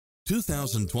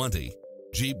2020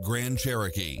 Jeep Grand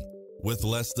Cherokee. With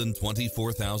less than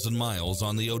 24,000 miles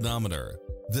on the odometer,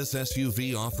 this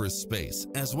SUV offers space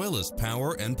as well as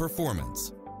power and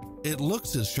performance. It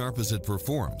looks as sharp as it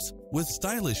performs, with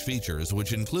stylish features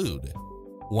which include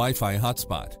Wi-Fi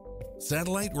hotspot,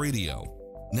 satellite radio,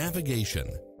 navigation,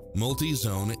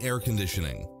 multi-zone air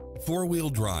conditioning, four-wheel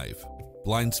drive,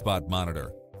 blind spot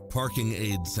monitor, parking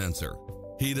aid sensor,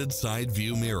 heated side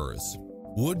view mirrors,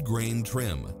 wood grain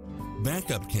trim,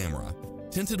 backup camera,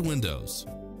 tinted windows,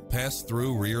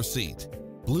 pass-through rear seat,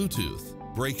 Bluetooth,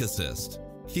 brake assist,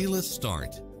 keyless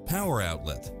start, power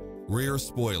outlet, rear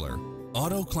spoiler,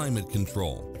 auto climate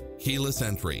control, keyless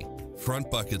entry, front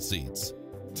bucket seats.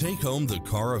 Take home the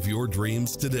car of your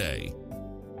dreams today.